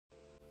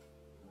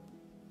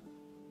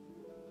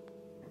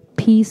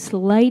peace,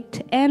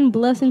 light, and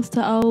blessings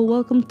to all.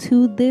 Welcome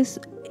to this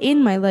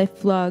In My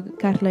Life vlog,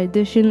 Karla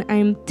edition.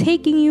 I'm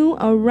taking you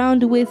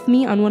around with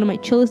me on one of my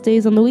chillest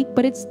days on the week,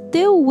 but it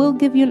still will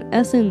give you an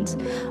essence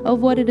of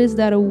what it is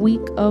that a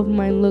week of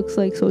mine looks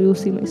like. So you'll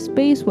see my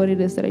space, what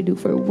it is that I do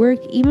for work,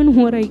 even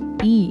what I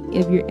eat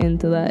if you're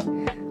into that.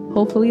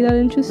 Hopefully that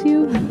interests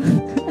you.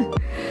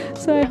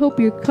 So I hope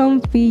you're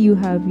comfy, you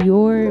have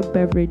your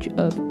beverage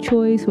of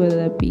choice, whether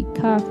that be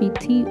coffee,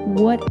 tea,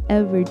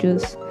 whatever.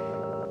 Just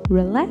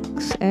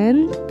relax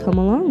and come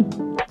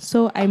along.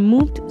 So I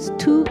moved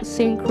to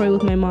St. Croix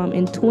with my mom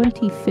in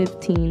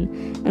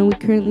 2015, and we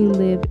currently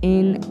live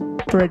in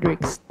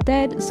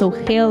Frederickstead. So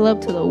hail up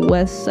to the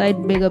west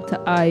side, big up to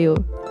Ayo.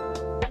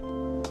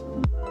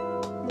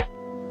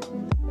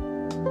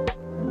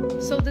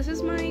 So this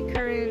is my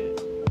current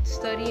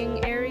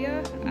studying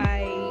area.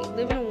 I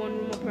live in a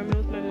one-room apartment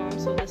with my mom,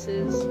 so this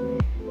is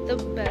the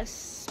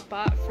best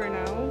spot for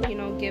now, you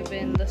know,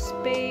 given the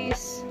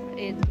space.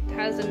 It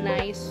has a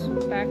nice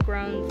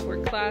background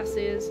for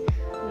classes,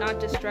 not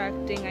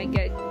distracting. I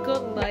get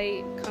good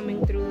light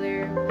coming through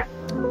there.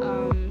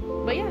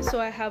 But yeah, so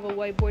I have a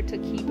whiteboard to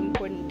keep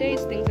important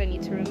dates, things I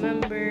need to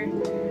remember.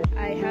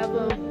 I have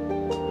a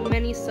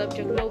many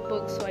subject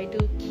notebook, so I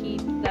do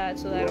keep that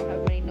so that I don't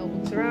have many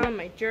notebooks around.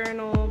 My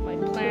journal, my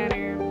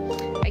planner.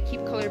 I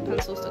keep colored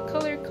pencils to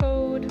color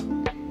code.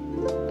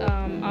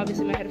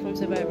 Obviously my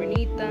headphones if I ever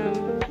need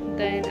them.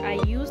 Then I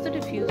use the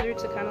diffuser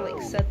to kind of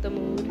like set the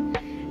mood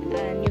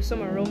and use some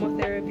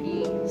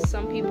aromatherapy.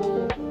 Some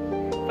people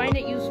find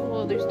it useful,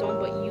 others don't,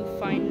 but you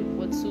find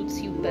what suits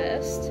you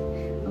best.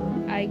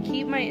 I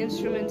keep my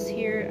instruments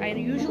here. I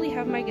usually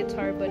have my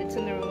guitar, but it's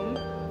in the room.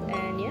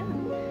 And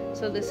yeah,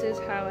 so this is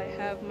how I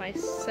have my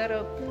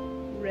setup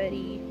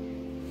ready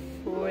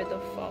for the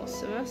fall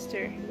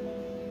semester.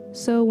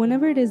 So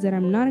whenever it is that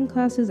I'm not in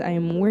classes, I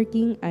am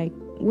working. I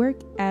work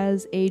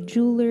as a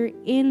jeweler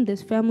in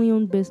this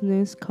family-owned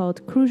business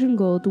called Crucian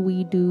Gold.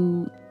 We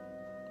do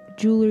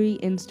jewelry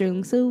in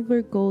sterling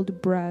silver,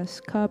 gold, brass,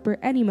 copper,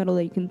 any metal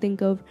that you can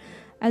think of.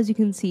 As you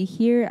can see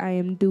here, I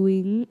am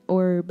doing,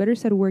 or better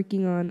said,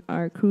 working on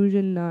our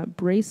Crucian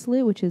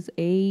bracelet, which is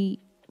a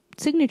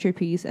signature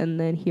piece. And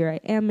then here I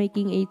am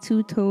making a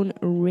two-tone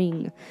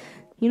ring,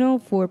 you know,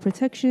 for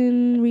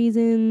protection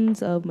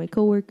reasons of my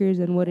coworkers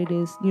and what it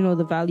is, you know,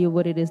 the value of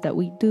what it is that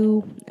we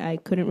do. I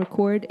couldn't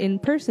record in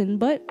person,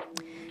 but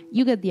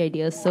you get the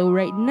idea. So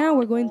right now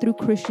we're going through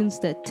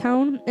Christiansted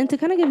Town, and to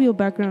kind of give you a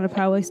background of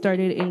how I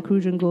started in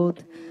Crucian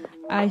Gold,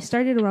 I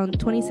started around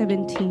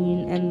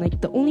 2017, and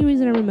like the only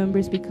reason I remember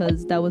is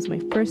because that was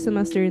my first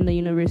semester in the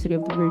University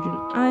of the Virgin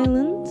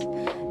Islands,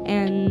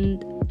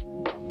 and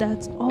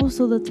that's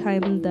also the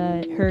time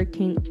that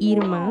Hurricane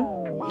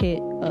Irma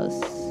hit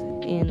us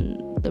in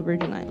the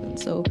Virgin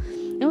Islands. So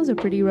it was a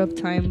pretty rough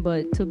time,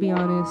 but to be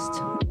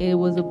honest, it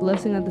was a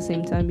blessing at the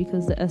same time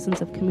because the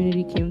essence of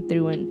community came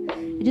through, and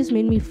it just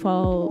made me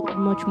fall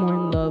much more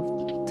in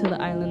love to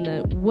the island,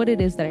 that what it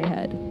is that I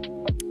had.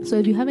 So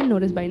if you haven't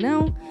noticed by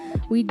now,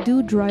 we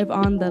do drive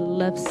on the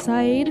left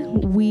side.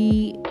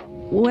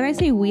 When I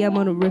say we, I'm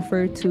going to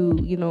refer to,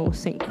 you know,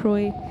 St.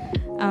 Croix.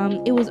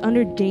 It was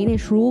under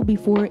Danish rule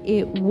before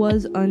it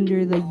was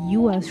under the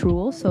US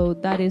rule, so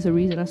that is a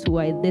reason as to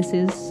why this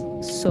is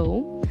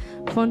so.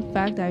 Fun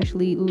fact, I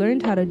actually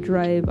learned how to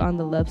drive on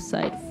the left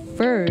side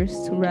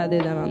first rather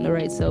than on the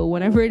right. So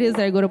whenever it is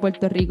that I go to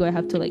Puerto Rico, I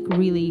have to like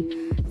really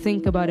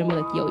think about it and be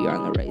like, yo, you're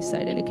on the right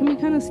side. And it can be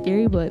kind of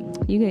scary, but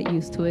you get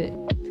used to it.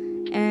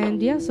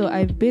 And yeah, so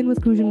I've been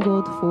with Crucian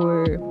Gold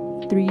for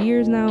 3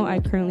 years now. I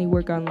currently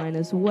work online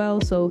as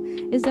well. So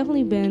it's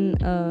definitely been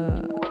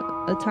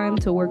a time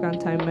to work on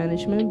time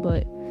management,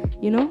 but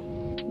you know,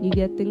 you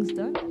get things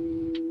done.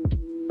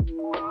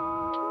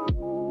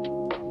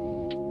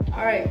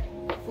 All right,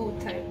 food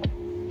time.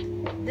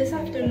 This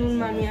afternoon,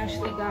 mommy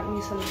actually got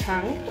me some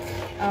tang,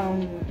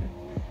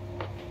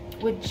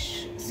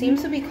 which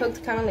seems to be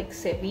cooked kind of like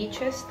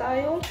ceviche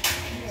style.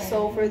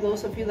 So for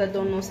those of you that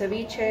don't know,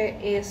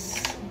 ceviche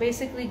is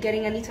basically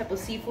getting any type of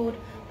seafood,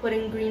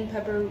 putting green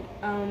pepper,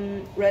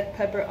 red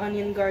pepper,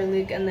 onion,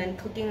 garlic, and then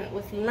cooking it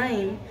with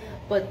lime.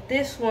 But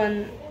this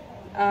one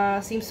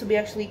seems to be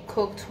actually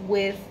cooked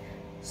with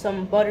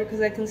some butter,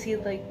 because I can see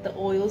like the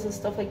oils and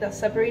stuff like that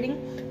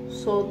separating.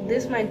 So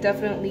this might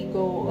definitely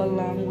go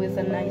along with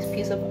a nice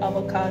piece of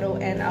avocado,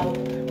 and I'll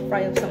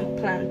fry up some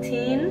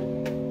plantain.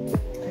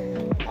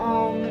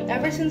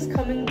 Ever since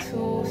coming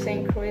to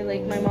St. Croix,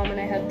 like my mom and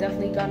I have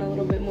definitely gone a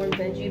little bit more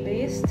veggie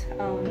based.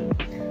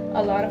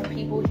 A lot of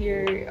people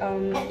here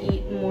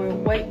eat more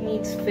white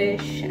meats,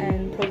 fish,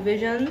 and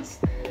provisions.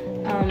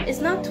 It's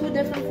not too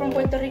different from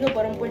Puerto Rico,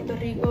 but in Puerto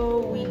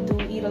Rico we do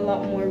eat a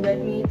lot more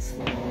red meats.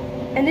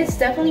 And it's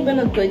definitely been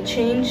a good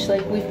change.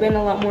 Like, we've been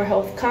a lot more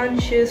health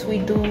conscious. We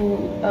do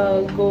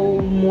go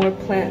more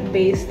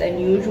plant-based than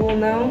usual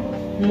now.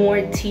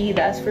 More tea,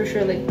 that's for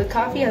sure. Like, the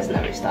coffee has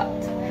never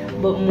stopped,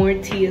 but more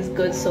tea is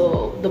good.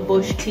 So the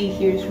bush tea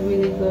here is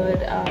really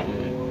good.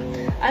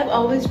 I've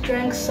always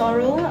drank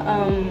sorrel.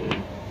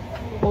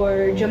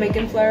 or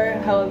Jamaican flower,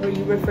 however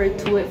you refer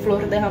to it,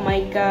 flor de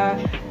Jamaica,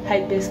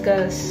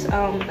 hibiscus.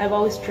 I've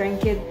always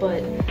drank it,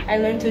 but I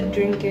learned to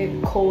drink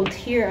it cold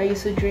here. I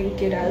used to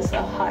drink it as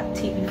a hot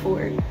tea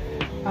before.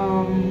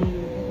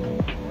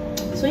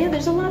 So yeah,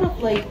 there's a lot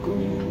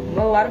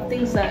of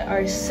things that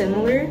are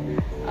similar.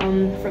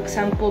 For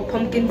example,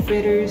 pumpkin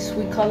fritters,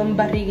 we call them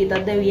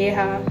barriguitas de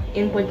vieja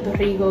in Puerto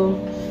Rico.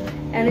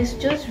 And it's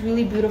just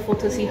really beautiful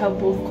to see how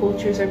both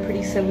cultures are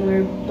pretty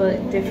similar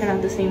but different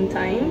at the same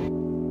time.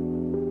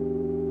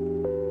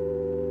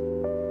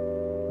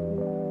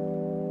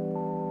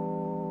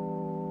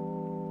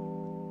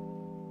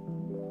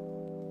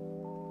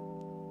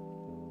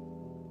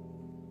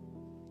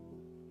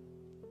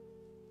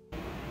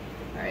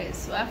 Alright,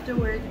 so after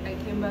work, I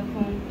came back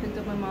home, picked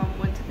up my mom,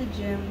 went to the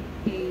gym,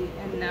 ate,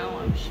 and now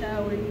I'm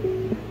showered.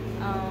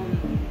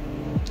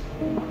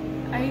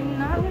 I'm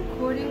not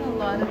recording a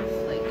lot of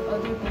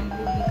other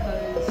people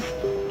because,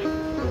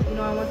 you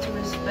know, I want to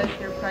respect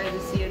their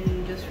privacy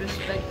and just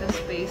respect the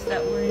space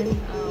that we're in.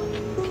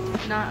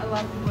 Not a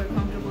lot of people are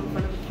comfortable in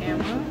front of a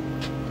camera,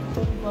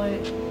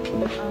 but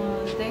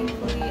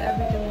thankfully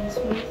everything went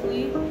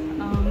smoothly.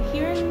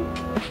 Here in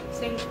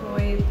St.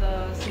 Croix,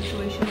 the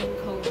situation with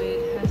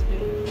COVID has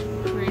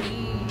been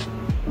pretty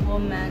well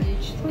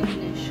managed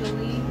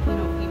initially. You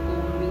know, people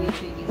were really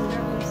taking care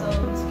of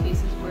themselves,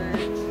 cases were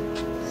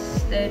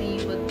steady,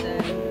 but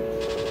then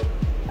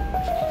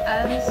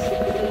as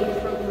they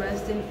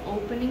progressed in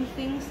opening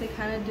things, they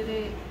kind of did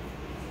it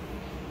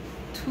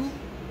too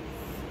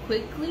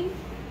quickly,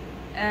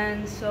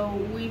 and so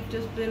we've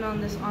just been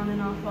on this on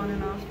and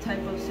off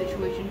type of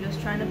situation,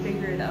 just trying to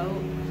figure it out.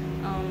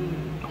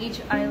 Each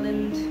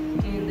island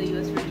in the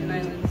US Virgin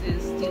Islands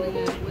is dealing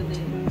with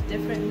it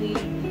differently,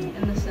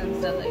 in the sense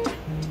that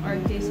our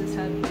cases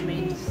have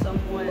remained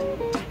somewhat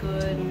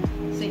good.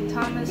 St.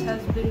 Thomas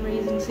has been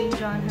raising, St.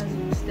 John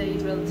has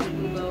stayed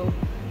relatively low.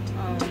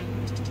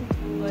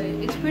 But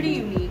it's pretty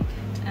unique,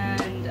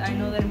 and I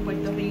know that in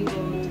Puerto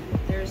Rico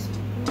there's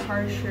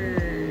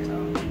harsher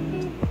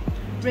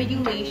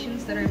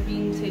regulations that are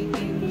being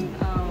taken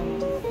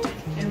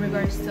in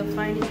regards to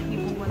finding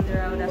people when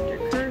they're out after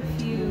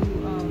curfew,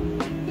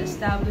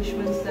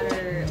 establishments that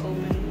are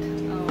opened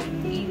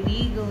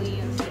illegally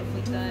and stuff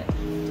like that.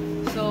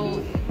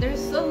 So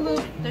there's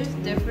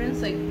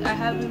difference. I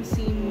haven't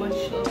seen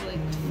much of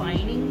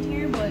fining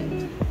here, but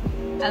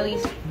at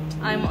least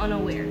I'm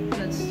unaware.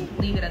 Let's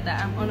leave it at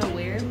that. I'm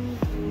unaware,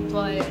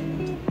 but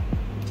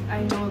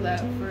I know that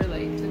for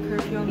the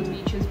curfew on the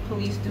beaches,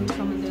 police do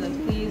come and they're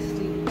like, please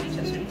leave the beach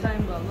at a certain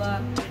time, blah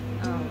blah.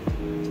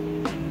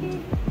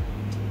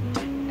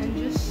 And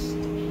just,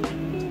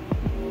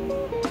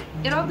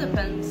 it all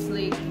depends.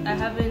 I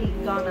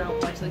haven't gone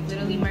out much.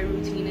 Literally my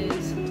routine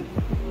is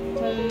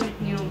home,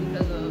 you know,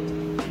 because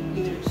of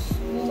either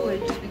school or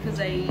just because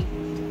I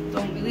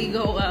don't really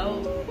go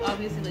out.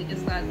 Obviously,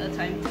 it's not a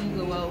time to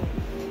go out.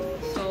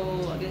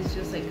 So it's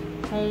just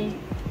home,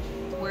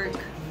 work,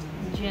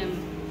 gym,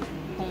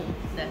 home.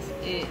 That's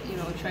it. You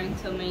know, trying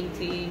to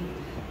maintain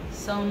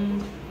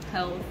some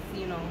health,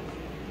 you know,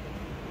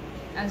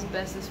 as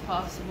best as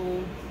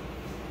possible.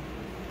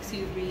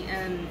 Excuse me.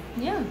 And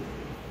yeah,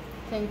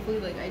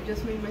 thankfully, I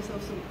just made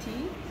myself some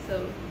tea.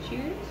 So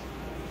cheers.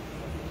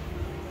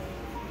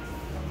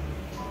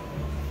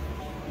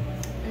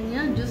 And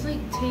yeah, just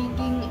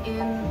taking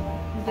in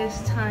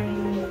this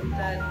time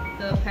that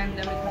the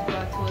pandemic has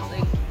brought to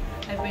us.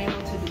 I've been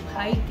able to do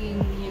hiking,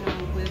 you know,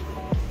 with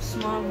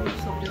small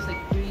groups of just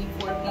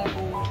 3-4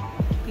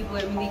 people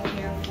I really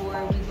care for.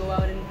 We go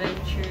out and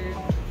venture.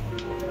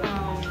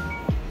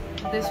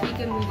 This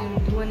weekend we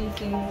didn't do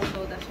anything,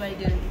 so that's why I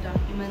didn't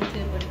document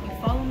it. But if you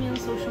follow me on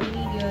social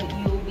media,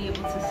 you'll be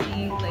able to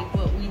see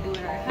what we do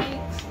in our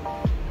hikes.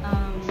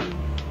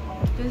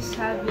 Just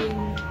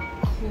having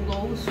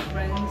close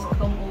friends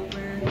come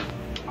over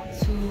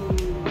to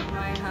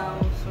my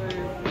house, or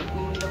we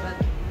meet up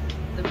at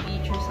the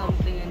beach or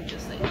something, and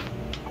just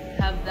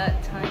have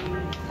that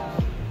time.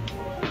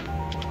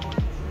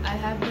 I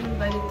have been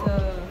invited to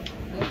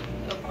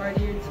a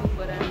party or two,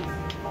 but I'm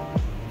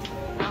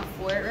not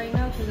for it right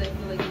now because I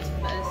feel it's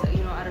best,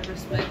 you know, out of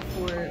respect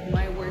for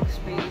my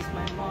workspace,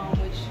 my mom,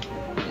 which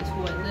is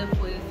who I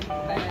live with,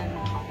 and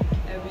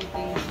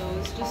everything. So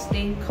it's just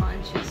staying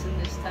conscious in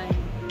this time.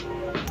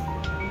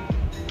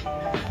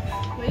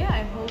 But yeah,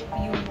 I hope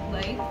you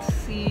liked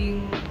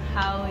seeing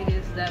how it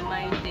is that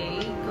my day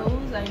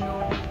goes. I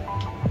know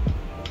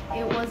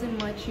it wasn't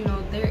much, you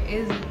know, there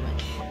isn't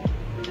much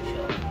to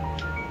show,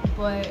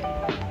 but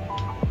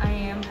I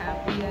am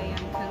happy, I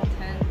am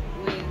content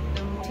with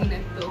the routine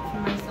I've built for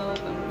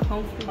myself. I'm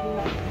comfortable.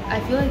 I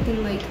feel I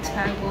can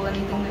tackle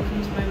anything that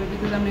comes my way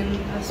because I'm in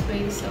a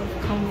space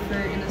of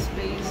comfort, in a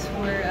space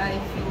where I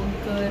feel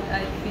good,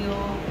 I feel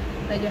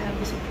like I have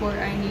the support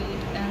I need,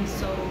 and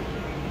so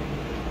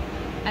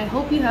I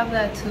hope you have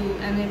that too.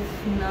 And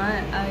if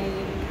not, I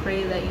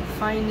pray that you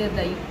find it,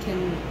 that you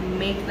can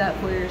make that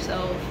for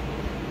yourself.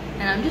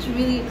 And I'm just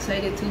really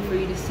excited too for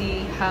you to see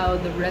how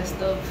the rest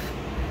of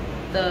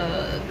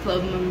the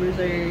club members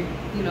are,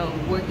 you know,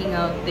 working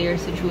out their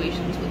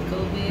situations with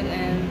COVID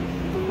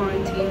and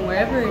quarantine,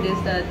 wherever it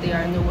is that they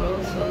are in the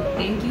world. So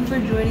thank you for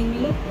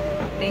joining me.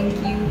 Thank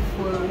you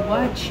for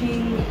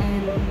watching,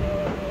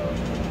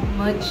 and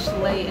much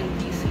light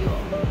and peace.